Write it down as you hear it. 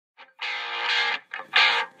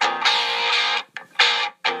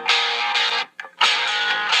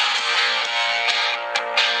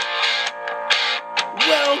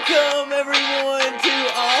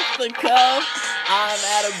the Cuff. I'm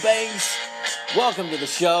Adam Banks. Welcome to the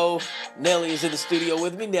show. Nellie is in the studio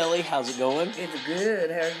with me. Nellie, how's it going? It's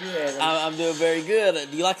good. How are you, Adam? I'm doing very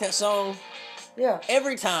good. Do you like that song? Yeah.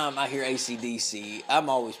 Every time I hear AC/DC, I'm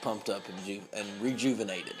always pumped up and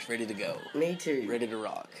rejuvenated, ready to go. Me too. Ready to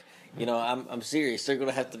rock. You know, I'm serious. They're going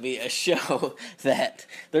to have to be a show that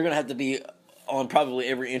they're going to have to be on probably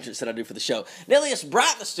every entrance that I do for the show. Nellie, it's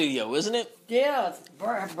bright in the studio, isn't it? Yeah, it's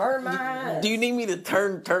burn my eyes. Do you need me to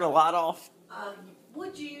turn a light off?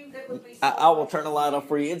 Would you? That would be so I will turn the light off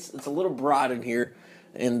for you. It's a little bright in here,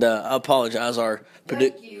 and I apologize.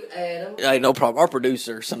 Thank you, Adam. Hey, no problem. Our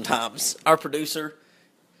producer, he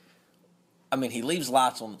leaves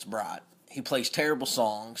lights on that's bright. He plays terrible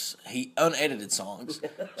songs. Unedited songs.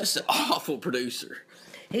 Just an awful producer.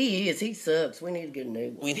 He is. He sucks. We need to get a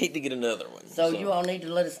new one. We need to get another one. So you all need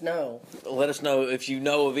to let us know. Let us know if you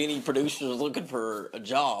know of any producers looking for a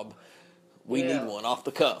job. We need one off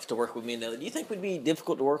the cuff to work with me and Nellie. Do you think we'd be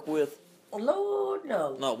difficult to work with? Lord,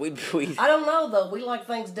 no. No, we. I don't know though. We like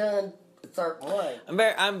things done a certain way.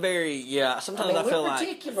 I'm very. Yeah. Sometimes I feel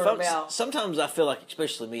Sometimes I feel like,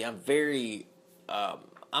 especially me, I'm very.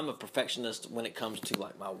 I'm a perfectionist when it comes to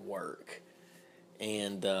like my work,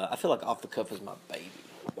 and I feel like Off the Cuff is my baby,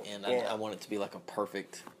 and I want it to be like a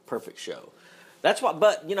perfect show. That's why.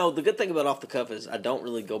 But you know, the good thing about Off the Cuff is I don't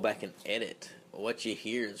really go back and edit. What you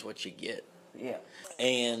hear is what you get. Yeah.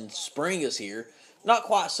 And spring is here. Not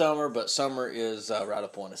quite summer, but summer is right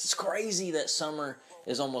upon us. It's crazy that summer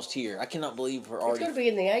is almost here. I cannot believe we're already. It's going to be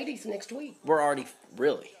in the 80s next week. We're already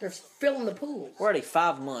really. They're filling the pools. We're already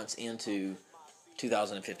 5 months into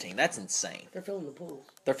 2015. That's insane. They're filling the pools.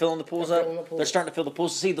 They're filling the pools up? They're starting to fill the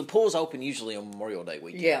pools. See, the pools open usually on Memorial Day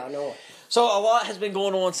weekend. Yeah, I know. So a lot has been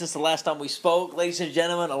going on since the last time we spoke. Ladies and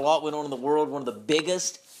gentlemen, a lot went on in the world. One of the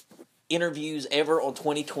biggest interviews ever on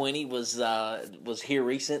 2020 was here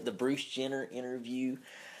recent. The Bruce Jenner interview.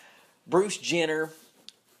 Bruce Jenner,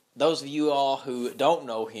 those of you all who don't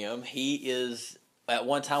know him, he is, at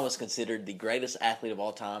one time was considered the greatest athlete of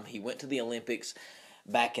all time. He went to the Olympics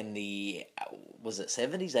back in the, was it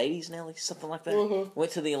 70s, 80s, Nellie? Something like that? Mm-hmm.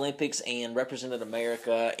 Went to the Olympics and represented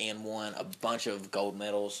America and won a bunch of gold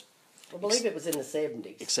medals. I believe it was in the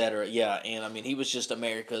 70s. Etc. Yeah, and he was just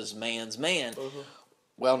America's man's man. Mm-hmm.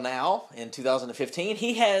 Well, now, in 2015,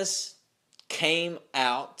 he has came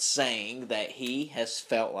out saying that he has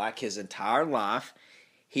felt like his entire life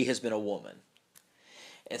he has been a woman.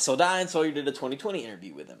 And so Diana Sawyer did a 2020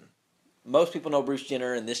 interview with him. Most people know Bruce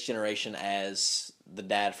Jenner in this generation as the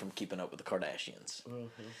dad from Keeping Up with the Kardashians.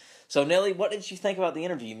 Mm-hmm. So, Nellie, what did you think about the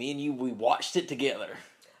interview? Me and you, we watched it together.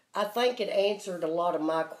 I think it answered a lot of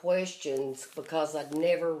my questions because I'd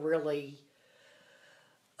never really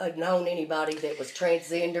known anybody that was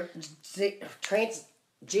transgender,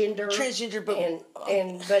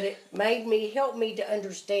 but it helped me to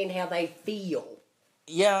understand how they feel.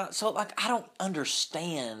 Yeah, so like I don't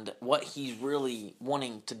understand what he's really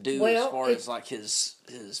wanting to do as far as like his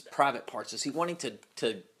private parts. Is he wanting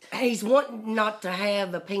to? He's wanting not to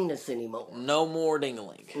have a penis anymore. No more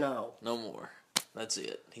ding-a-ling. No more. That's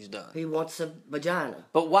it. He's done. He wants a vagina.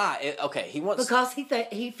 But why? Okay, he wants because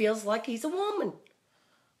he feels like he's a woman.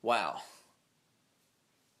 Wow.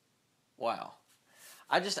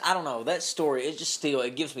 I don't know. That story,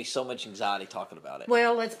 it gives me so much anxiety talking about it.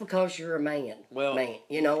 Well, that's because you're a man.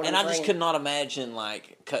 You know what I'm saying? I just could not imagine,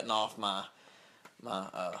 like, cutting off my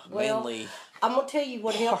manly I'm going to tell you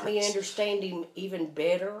what helped me understand him even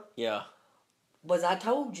better. Yeah. Was I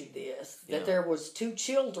told you this, that there was 2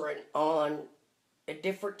 children on at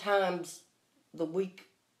different times the week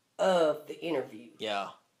of the interview. Yeah.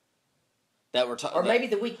 Or maybe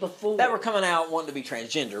the week before. That were coming out wanting to be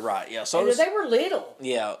transgender, right? Yeah. So they were little.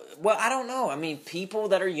 Yeah. Well, I don't know. I mean, people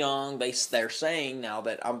that are young, they're saying now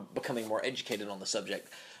that I'm becoming more educated on the subject,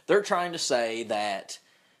 they're trying to say that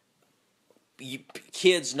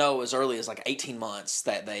kids know as early as like 18 months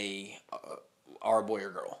that they are a boy or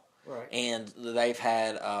girl. Right. And they've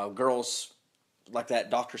had girls, like that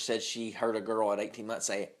doctor said she heard a girl at 18 months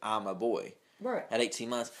say, "I'm a boy." Right. At 18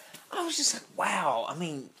 months. I was just like, wow. I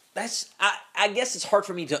mean, I guess it's hard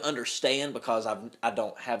for me to understand because I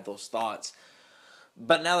don't have those thoughts.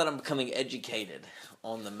 But now that I'm becoming educated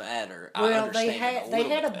on the matter, I understand they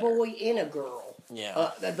had a boy and a girl.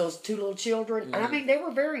 Yeah. Those 2 little children. Mm-hmm. And I mean, they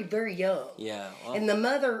were very, very young. Yeah. Well, and the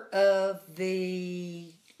mother of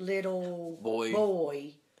the little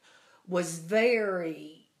boy was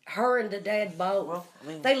very... Her and the dad both. Well, I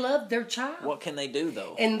mean, they loved their child. What can they do,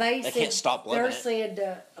 though? And they can't stop loving it.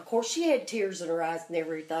 Said, of course, she had tears in her eyes and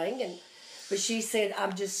everything, but she said,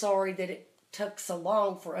 "I'm just sorry that it took so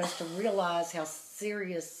long for us to realize how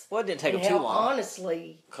serious. Well, it didn't take them too long.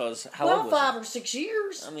 Honestly. Because how old was 5 or 6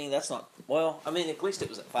 years. I mean, that's not... Well, I mean, at least it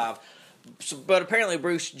was at 5. So, but apparently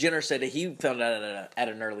Bruce Jenner said that he found out at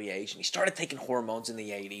an early age, and he started taking hormones in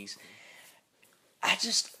the 80s.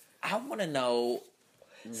 I want to know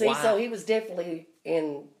why. So he was definitely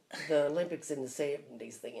in the Olympics in the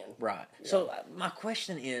 70s then. Right. Yeah. So my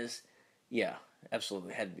question is, yeah,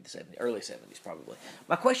 absolutely, it had to be the 70s, early 70s probably.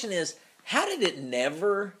 My question is, how did it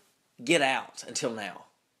never get out until now?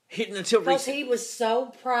 Because he was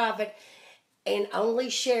so private and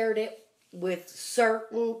only shared it with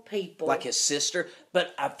certain people. Like his sister.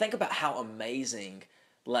 But I think about how amazing,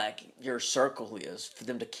 like, your circle is for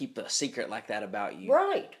them to keep a secret like that about you.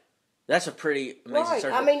 Right. That's a pretty amazing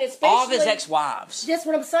circle. I mean, especially... All of his ex-wives. That's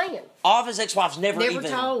what I'm saying. All of his ex-wives never even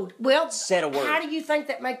told. Said a word. How do you think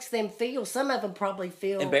that makes them feel? Some of them probably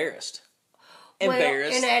feel... Embarrassed.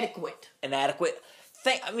 Inadequate.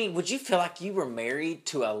 I mean, would you feel like you were married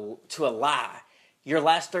to a lie? Your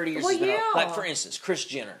last 30 years has been like, for instance, Kris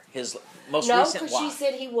Jenner, his most recent wife. No, because she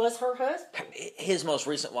said he was her husband. His most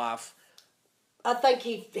recent wife. I think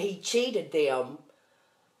he cheated them,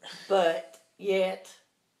 but yet...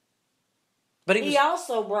 But he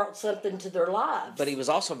also brought something to their lives. But he was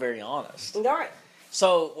also very honest. All right.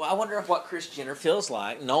 So I wonder what Kris Jenner feels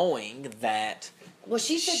like knowing that... Well,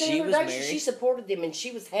 she said the other day she supported them and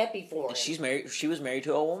she was happy for him. She's married. She was married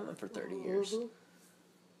to a woman for 30 years.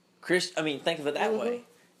 Kris, I mean, think of it that way.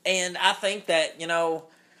 And I think that,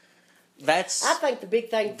 that's... I think the big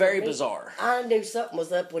thing very bizarre. I knew something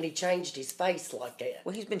was up when he changed his face like that.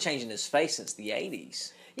 Well, he's been changing his face since the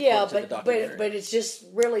 80s. Yeah, but it's just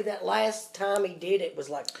really that last time he did it was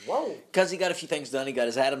like, whoa. Because he got a few things done. He got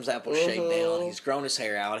his Adam's apple shaved down. He's grown his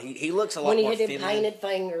hair out. He looks a lot more feminine. When he had painted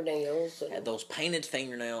fingernails. Had those painted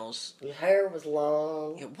fingernails. His hair was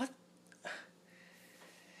long. Yeah, what?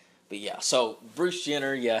 But yeah, so Bruce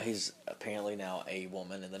Jenner, he's apparently now a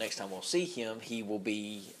woman. And the next time we'll see him, he will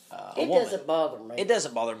be a woman. It doesn't bother me. It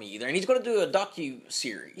doesn't bother me either. And he's going to do a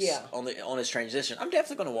docu-series on his transition. I'm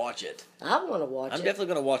definitely going to watch it. I want to watch it. I'm definitely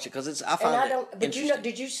going to watch it because I find it interesting.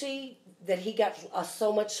 Did you see that he got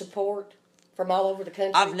so much support from all over the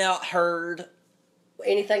country? I've not heard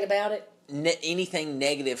anything about it. Anything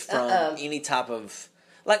negative from any type of...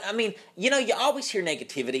 Like, I mean, you always hear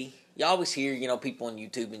negativity. You always hear, people on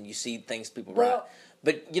YouTube and you see things people write.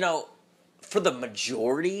 But, for the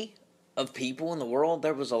majority of people in the world,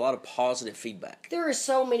 there was a lot of positive feedback. There are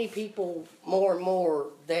so many people, more and more,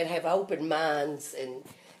 that have open minds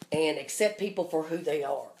and accept people for who they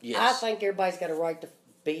are. Yes. I think everybody's got a right to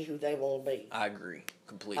be who they want to be. I agree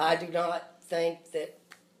completely. I do not think that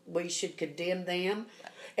we should condemn them.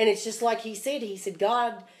 And it's just like he said,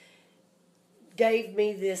 God gave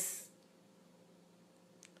me this...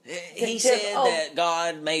 He said that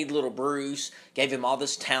God made little Bruce, gave him all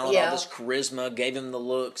this talent, all this charisma, gave him the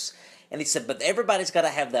looks. And he said, but everybody's got to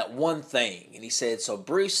have that one thing. And he said, so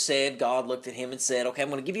Bruce said, God looked at him and said, okay, I'm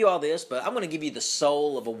going to give you all this, but I'm going to give you the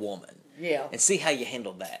soul of a woman. Yeah. And see how you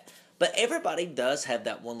handle that. But everybody does have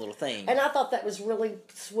that one little thing. And I thought that was really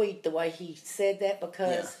sweet the way he said that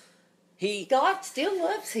because God still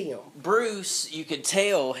loves him. Bruce, you could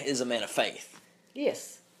tell, is a man of faith.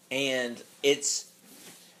 Yes. And it's...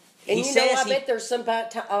 And I bet there's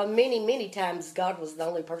many times God was the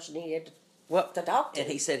only person he had to talk to. And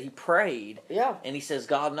he said he prayed. Yeah. And he says,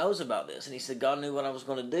 God knows about this. And he said, God knew what I was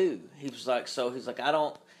going to do. He's like,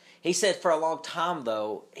 he said for a long time,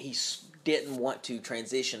 though, he didn't want to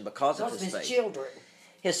transition because of his faith. Children.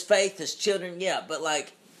 His faith, his children, yeah. But,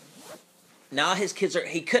 now his kids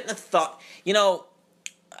he couldn't have thought,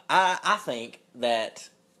 I think that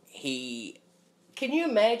he... Can you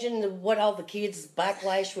imagine what all the kids'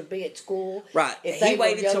 backlash would be at school? Right. If he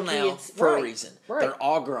waited till now kids? for a reason. Right. They're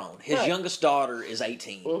all grown. His youngest daughter is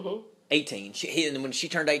 18. Mm-hmm. 18. And when she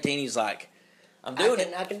turned 18, he's like, I'm doing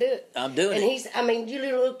it. I can do it. I'm doing it. And you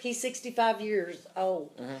look, he's 65 years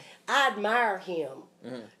old. Mm-hmm. I admire him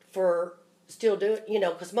for still doing it,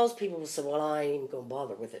 because most people will say, well, I ain't even going to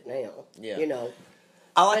bother with it now. Yeah.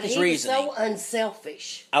 I like his reasoning. He's so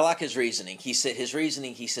unselfish. I like his reasoning. He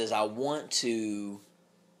says, I would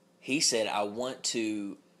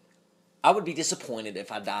be disappointed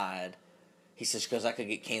if I died. He says, because I could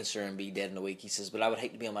get cancer and be dead in a week. He says, but I would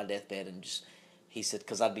hate to be on my deathbed and he said,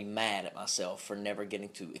 because I'd be mad at myself for never getting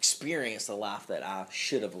to experience the life that I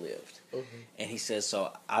should have lived. Mm-hmm. And he says,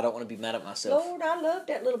 so I don't want to be mad at myself. Lord, I love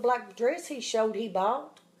that little black dress he showed he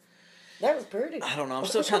bought. That was pretty. I don't know. I'm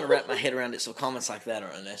still trying to wrap my head around it, so comments like that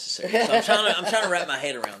are unnecessary. So I'm trying to wrap my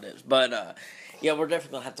head around it. But we're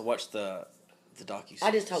definitely gonna have to watch the The docu-series.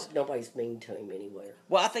 I just hope nobody's mean to him anywhere.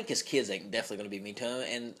 Well, I think his kids ain't definitely going to be mean to him,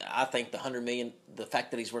 and I think the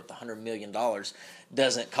fact that he's worth $100 million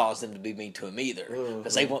doesn't cause them to be mean to him either,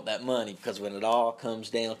 because they want that money. Because when it all comes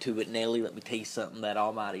down to it, Nellie, let me tell you something: that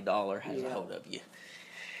almighty dollar has a hold of you.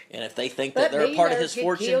 And if they think that they're a part of his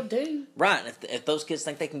fortune, right? And if those kids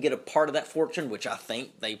think they can get a part of that fortune, which I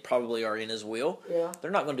think they probably are in his will,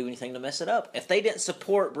 they're not going to do anything to mess it up. If they didn't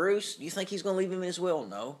support Bruce, do you think he's going to leave him in his will?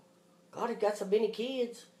 No. God, he got so many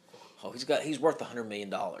kids. Oh, he's worth $100 million.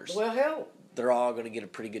 Well, hell, they're all going to get a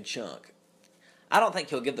pretty good chunk. I don't think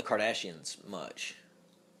he'll give the Kardashians much.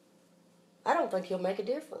 I don't think he'll make a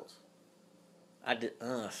difference.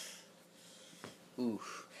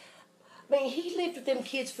 Oof. I mean, he lived with them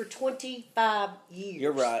kids for 25 years.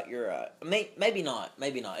 You're right. Maybe not.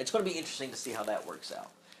 It's going to be interesting to see how that works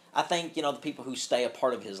out. I think, the people who stay a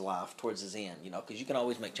part of his life towards his end, because you can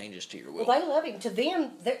always make changes to your will. Well, they love him. To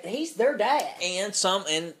them, he's their dad. And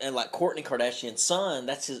and like Kourtney Kardashian's son,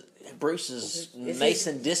 that's Bruce's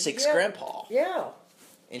Mason Disick's grandpa. Yeah.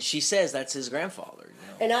 And she says that's his grandfather.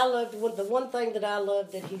 And I loved, the one thing that I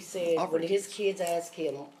loved that he said, when his kids asked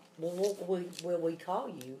him, well, what will we call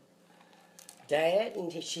you? Dad?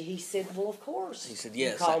 And he said, well, of course. He said,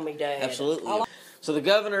 yes. You call me Dad. Absolutely. So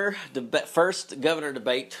the first governor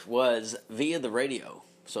debate was via the radio.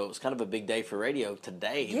 So it was kind of a big day for radio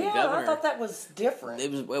today. Yeah, I thought that was different.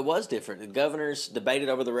 It was different. The governors debated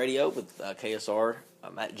over the radio with KSR.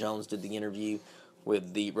 Matt Jones did the interview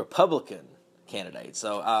with the Republican candidate.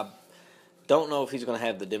 So I don't know if he's going to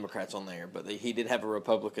have the Democrats on there, but he did have a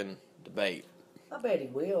Republican debate. I bet he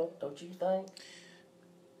will, don't you think?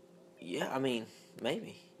 Yeah, I mean,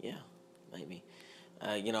 maybe. Yeah, maybe.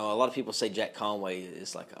 A lot of people say Jack Conway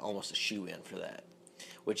is like almost a shoe-in for that.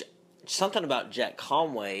 Which, something about Jack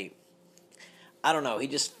Conway, I don't know. He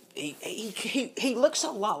looks a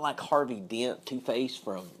lot like Harvey Dent, Two-Face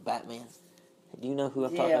from Batman. Do you know who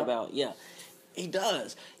I'm talking about? Yeah, he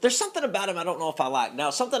does. There's something about him I don't know if I like. Now,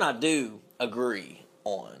 something I do agree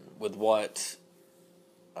on with what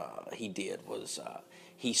he did was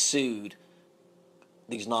he sued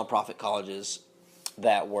these nonprofit colleges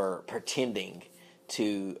that were pretending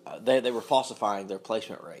to they were falsifying their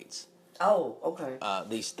placement rates. Oh, okay.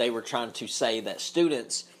 They were trying to say that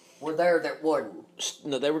students were there that wouldn't.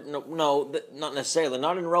 No, they were not necessarily,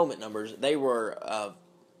 not enrollment numbers. They were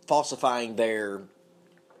falsifying their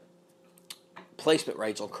placement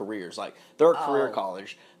rates on careers. Like they're a career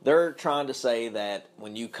college. They're trying to say that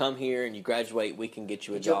when you come here and you graduate, we can get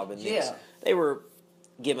you a job in this. Yeah. They were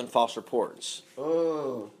giving false reports.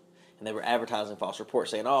 Oh. And they were advertising false reports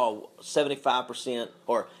saying, 75%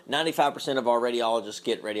 or 95% of our radiologists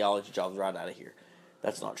get radiology jobs right out of here.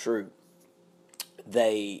 That's not true.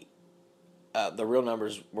 The real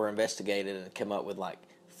numbers were investigated and came up with like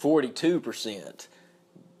 42%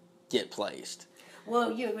 get placed.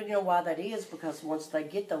 Well, you know why that is, because once they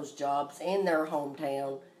get those jobs in their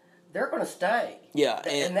hometown, they're going to stay. Yeah.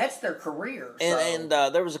 And that's their career. And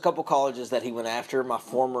there was a couple colleges that he went after. My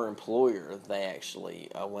former employer, they actually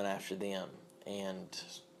went after them. And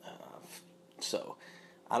so,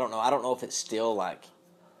 I don't know. I don't know if it's still like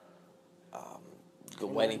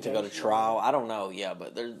waiting to go to trial. I don't know. Yeah,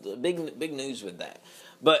 but there's big news with that.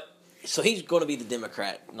 But, so he's going to be the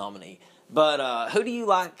Democrat nominee. But who do you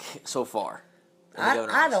like so far? I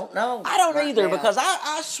don't know. I don't either, because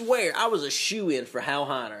I swear I was a shoe-in for Hal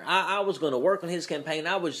Heiner. I was going to work on his campaign.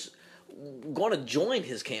 I was going to join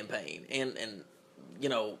his campaign. And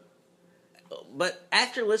but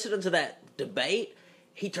after listening to that debate,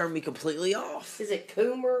 he turned me completely off. Is it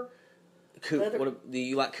Coomer? Do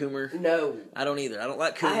you like Coomer? No. I don't either. I don't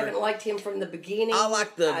like Coomer. I haven't liked him from the beginning.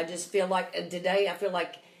 I just feel like today,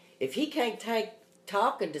 if he can't take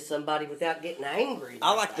talking to somebody without getting angry.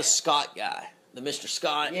 I like the Scott guy. The Mr.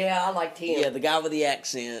 Scott. Yeah, I liked him. Yeah, the guy with the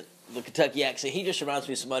accent, the Kentucky accent. He just reminds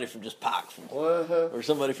me of somebody from just Pikesville. Or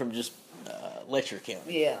somebody from just Letcher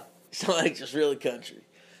County. Yeah. Somebody just really country.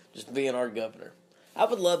 Just being our governor. I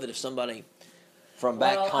would love it if somebody from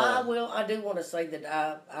back home. I do want to say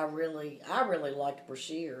that I really liked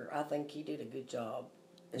Brashear. I think he did a good job.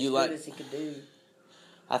 As good as he could do.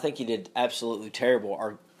 I think he did absolutely terrible.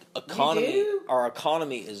 Our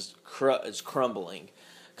economy is crumbling.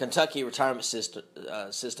 Kentucky retirement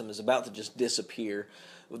system is about to just disappear.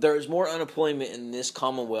 There is more unemployment in this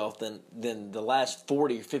Commonwealth than the last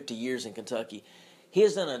 40 or 50 years in Kentucky. He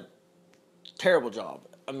has done a terrible job.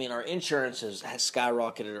 I mean, our insurance has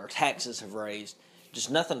skyrocketed. Our taxes have raised. Just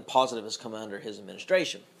nothing positive has come under his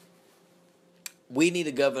administration. We need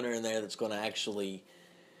a governor in there that's going to actually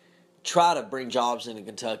try to bring jobs into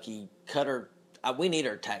Kentucky, cut our we need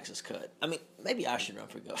our taxes cut. I mean, maybe I should run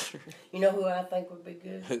for governor. You know who I think would be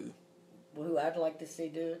good? Who? Who I'd like to see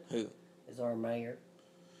do it? Who? Is our mayor.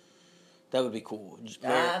 That would be cool.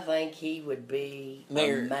 I think he would be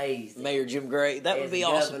amazing. Mayor Jim Gray. That would be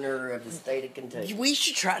awesome. Governor of the state of Kentucky. We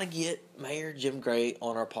should try to get Mayor Jim Gray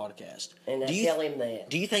on our podcast. And tell him that.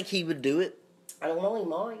 Do you think he would do it? I don't know, he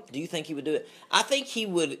might. Do you think he would do it? I think he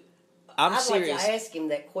would. I'd serious. Like to ask him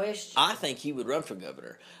that question. I think he would run for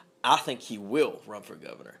governor. I think he will run for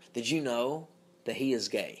governor. Did you know that he is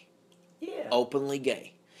gay? Yeah. Openly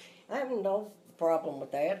gay. I have no problem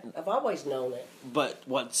with that. I've always known it. But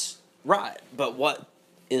what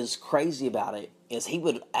is crazy about it is he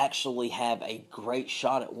would actually have a great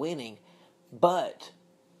shot at winning. But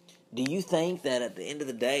do you think that at the end of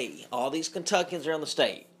the day, all these Kentuckians around the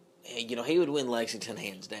state, he would win Lexington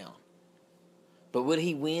hands down. But would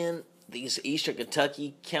he win these eastern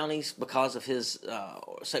Kentucky counties because of his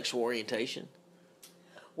sexual orientation?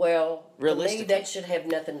 Well, to me, that should have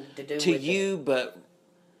nothing to do with it. To you, but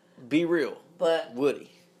be real. But would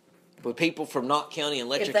he? Would people from Knott County and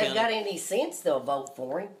Letcher County... If they've got any sense, they'll vote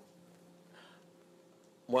for him.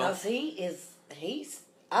 Because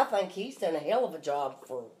I think he's done a hell of a job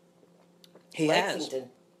for Lexington.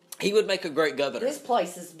 He would make a great governor. This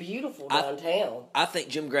place is beautiful downtown. I think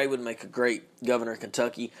Jim Gray would make a great governor of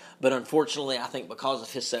Kentucky, but unfortunately, I think because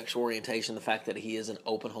of his sexual orientation, the fact that he is an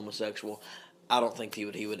open homosexual, I don't think he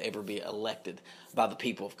would ever be elected by the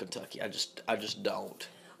people of Kentucky. I just don't.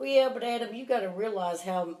 Well, yeah, but Adam, you got to realize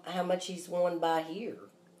how much he's won by here.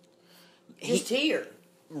 Just here.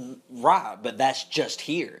 Right, but that's just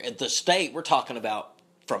here. At the state, we're talking about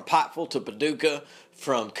from Pikeville to Paducah,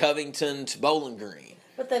 from Covington to Bowling Green.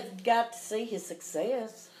 But they've got to see his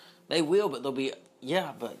success. They will, but they'll be...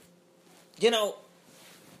 Yeah, but... I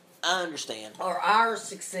understand. Or our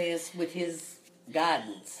success with his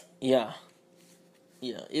guidance. Yeah.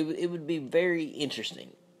 Yeah, it would be very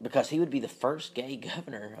interesting. Because he would be the first gay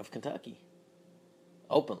governor of Kentucky.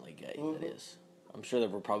 Openly gay, that is. I'm sure there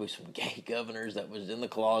were probably some gay governors that was in the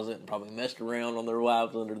closet and probably messed around on their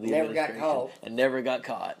wives under the administration. Never got caught. And never got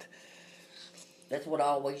caught. That's what I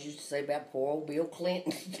always used to say about poor old Bill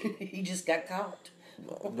Clinton. He just got caught.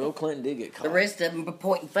 Well, Bill Clinton did get caught. The rest of them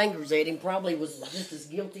pointing fingers at him probably was just as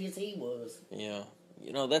guilty as he was. Yeah.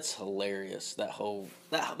 That's hilarious. That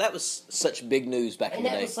was such big news back in the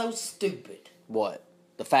day. And that was so stupid. What?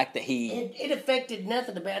 The fact that he... It affected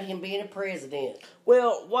nothing about him being a president.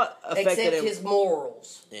 Well, what affected except him... his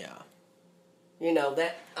morals. Yeah.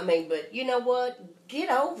 But you know what?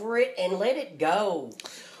 Get over it and let it go.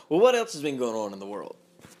 Well, what else has been going on in the world?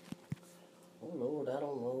 Oh, Lord, I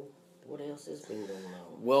don't know. What else has been going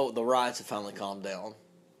on? Well, the riots have finally calmed down.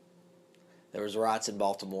 There was riots in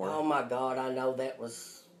Baltimore. Oh, my God, I know that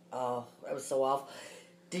was so awful.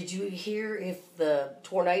 Did you hear if the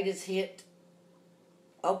tornadoes hit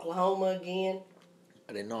Oklahoma again?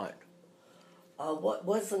 I did not.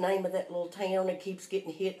 What's the name of that little town that keeps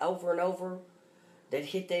getting hit over and over? That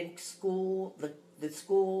hit that school, the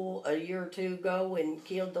school a year or two ago and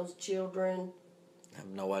killed those children? I have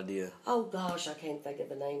no idea. Oh, gosh, I can't think of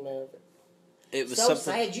the name of it. It was so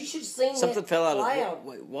sad. You should have seen something that fell out cloud. of...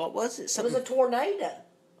 Wait, what was it? It was a tornado.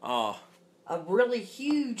 Oh. A really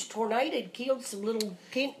huge tornado killed some little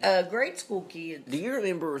grade school kids. Do you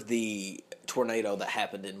remember the tornado that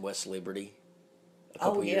happened in West Liberty a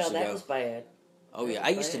couple years ago? That was bad. Oh, yeah. I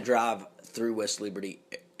used to drive through West Liberty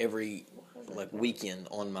every weekend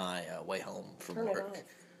on my way home from work. Turn it off.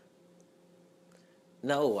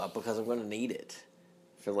 No, because I'm going to need it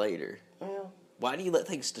for later. Well, why do you let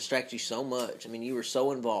things distract you so much? I mean, you were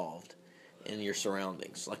so involved in your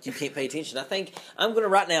surroundings. Like, you can't pay attention. I think I'm going to,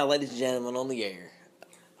 right now, ladies and gentlemen, on the air.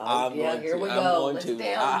 Here we go. Let's down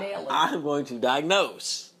Nellie. I'm going to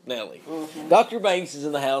diagnose Nellie. Mm-hmm. Dr. Banks is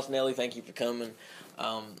in the house. Nellie, thank you for coming.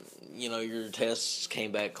 Your tests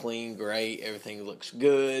came back clean, great. Everything looks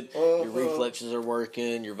good. Your reflexes are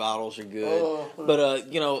working. Your vitals are good. But,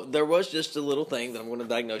 there was just a little thing that I'm going to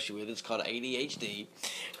diagnose you with. It's called ADHD.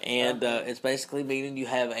 And it's basically meaning you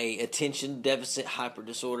have a attention deficit hyper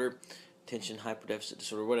disorder. Attention hyper deficit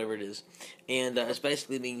disorder, whatever it is. And it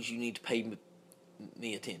basically means you need to pay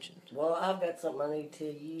me attention. Well, I've got something I need to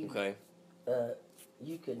tell you. Okay.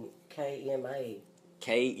 You can KMA.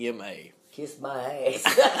 KMA. Kiss my ass.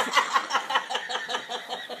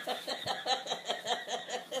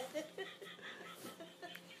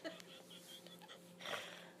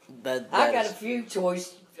 I got a few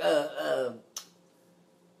choice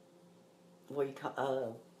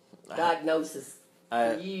diagnosis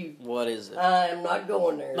for you. What is it? I'm not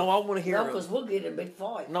going there. No, I want to hear him. because we'll get in a big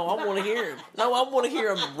fight. No, I want to hear him. No, I want to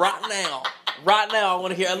hear him right now. Right now, I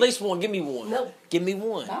want to hear at least one. Give me one. No. Give me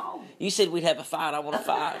one. No. You said we'd have a fight. I want to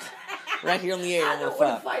fight. Right here on the air, I want to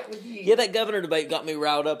want to fight. fight with you. Yeah, that governor debate got me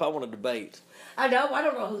riled up. I want to debate. I know. I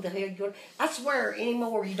don't know who the hell you're going. I swear,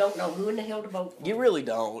 anymore you don't know who in the hell to vote for. You really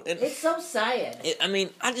don't. And It's so sad.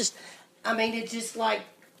 It's just like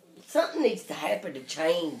something needs to happen to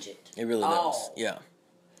change it. It really does. Yeah.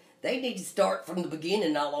 They need to start from the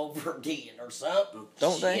beginning all over again or something.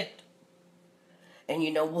 Don't they? And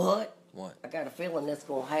you know what? What? I got a feeling that's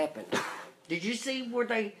going to happen. Did you see where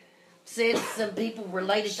they said some people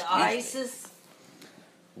related to ISIS?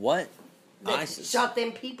 What? That ISIS? shot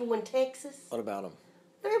them people in Texas? What about them?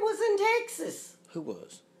 It was in Texas. Who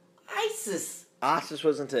was? ISIS. ISIS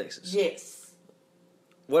was in Texas? Yes.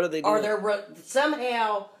 What are they doing? Or they're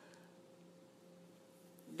somehow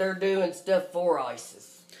they're doing stuff for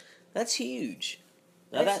ISIS. That's huge.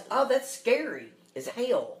 That's scary as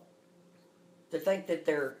hell. To think that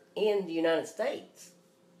they're in the United States.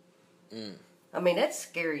 I mean, that's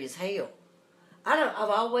scary as hell. I've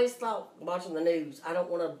always thought, watching the news, I don't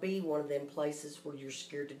want to be one of them places where you're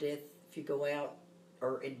scared to death if you go out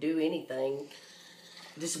or do anything.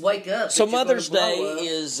 Just wake up. So Mother's Day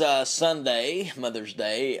is Sunday. Mother's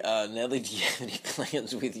Day. Nellie, do you have any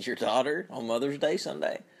plans with your daughter on Mother's Day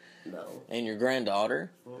Sunday? No. And your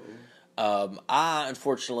granddaughter? I,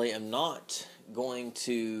 unfortunately, am not going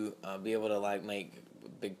to be able to make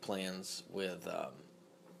big plans with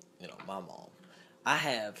my mom. I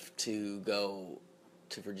have to go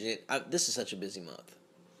to Virginia. This is such a busy month.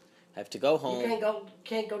 I have to go home. You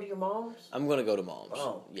can't go to your mom's? I'm going to go to mom's.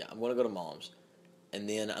 Oh. Yeah, I'm going to go to mom's. And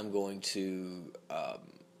then I'm going to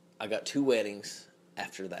I got 2 weddings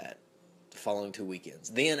after that, the following 2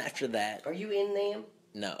 weekends. Then after that, Are you in them?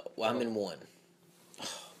 no, I'm in one.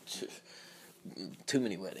 Too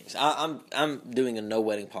many weddings. I'm doing a no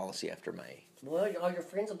wedding policy after May. Well, all your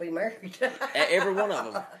friends will be married. Every one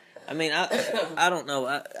of them. I mean, I don't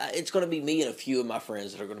know. It's going to be me and a few of my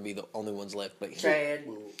friends that are going to be the only ones left. But Chad.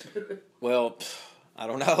 Well, I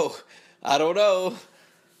don't know. I don't know.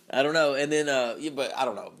 And then, but I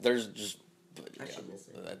don't know. There's just. But, I shouldn't have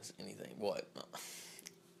said that. That's anything. What?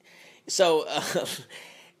 So,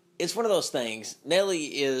 it's one of those things.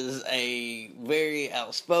 Nellie is a very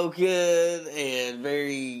outspoken and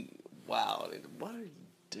very, wow, what are you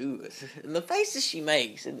doing? And the faces she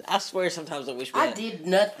makes, and I swear sometimes I wish I did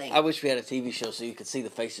nothing. I wish we had a TV show so you could see the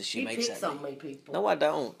faces she makes picks at on me, people. No, I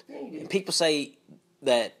don't. Yeah, you do. And people say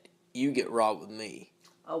that you get raw with me.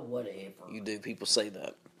 Oh, whatever. You do. People say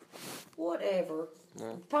that. Whatever.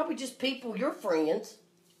 No. Probably just people, your friends.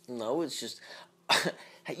 No, it's just...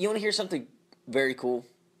 You want to hear something very cool?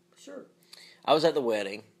 Sure. I was at the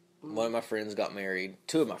wedding. One of my friends got married.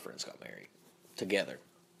 2 of my friends got married together.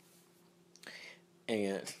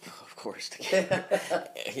 And, of course, together.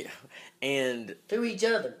 Yeah. And To each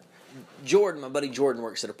other. Jordan, my buddy Jordan,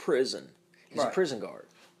 works at a prison. He's a Right. prison guard.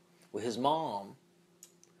 Well, his mom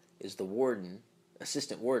is the warden,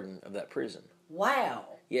 assistant warden of that prison. Wow.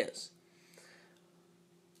 Yes.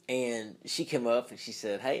 And she came up and she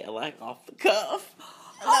said, "Hey, I like Off the Cuff."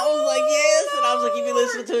 And I was like, "Yes." And I was like, "You been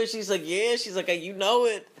listening to it?" She's like, "Yeah." She's like, "Hey, you know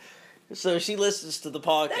it." So she listens to the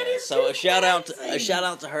podcast. That is So a shout out crazy.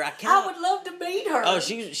 to her. I would love to meet her. Oh,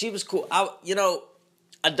 she was cool.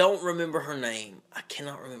 I don't remember her name. I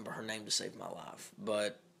cannot remember her name to save my life.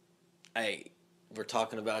 But hey, we're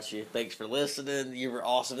talking about you. Thanks for listening. You were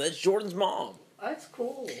awesome. That's Jordan's mom. That's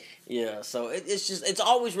cool. Yeah, so it's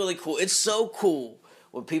always really cool. It's so cool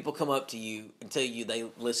when people come up to you and tell you they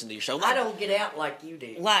listen to your show. I don't get out like you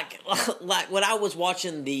do. Like when I was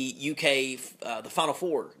watching the UK, the Final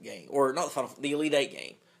Four game, or not the Elite Eight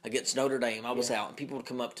game against Notre Dame, I was out, and people would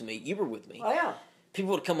come up to me. You were with me. Oh, yeah.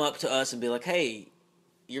 People would come up to us and be like, "Hey,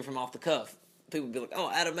 you're from Off the Cuff." People would be like, "Oh,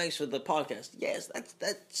 Adam Banks with the podcast." Yes,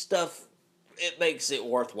 that stuff. It makes it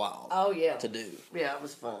worthwhile. Oh, yeah. To do. Yeah, it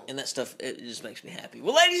was fun. And that stuff, it just makes me happy.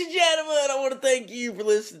 Well, ladies and gentlemen, I want to thank you for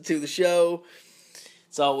listening to the show.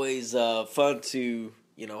 It's always fun to,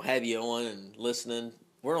 have you on and listening.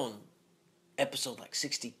 We're on episode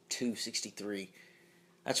 62, 63.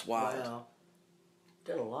 That's wild. Wow.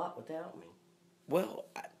 Done a lot without me. Well,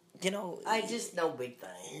 I just no big thing.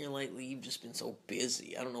 Here lately, you've just been so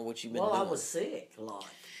busy. I don't know what you've been Well, doing. I was sick a lot.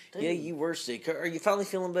 Too. Yeah, you were sick. Are you finally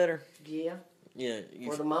feeling better? Yeah. Yeah.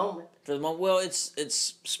 For the moment. For the moment. Well, it's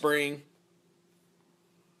spring.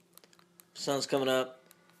 Sun's coming up.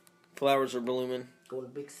 Flowers are blooming. Going to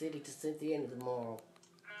big city to Cynthia tomorrow.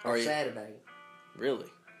 Are Or you? Saturday. Really?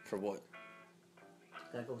 For what?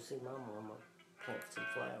 Gotta go see my mama. Plant some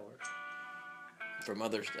flowers. For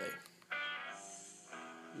Mother's Day.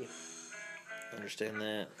 Yeah. Understand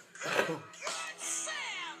that.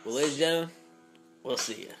 Well, ladies and gentlemen, We'll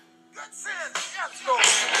see you. Let's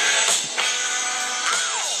go.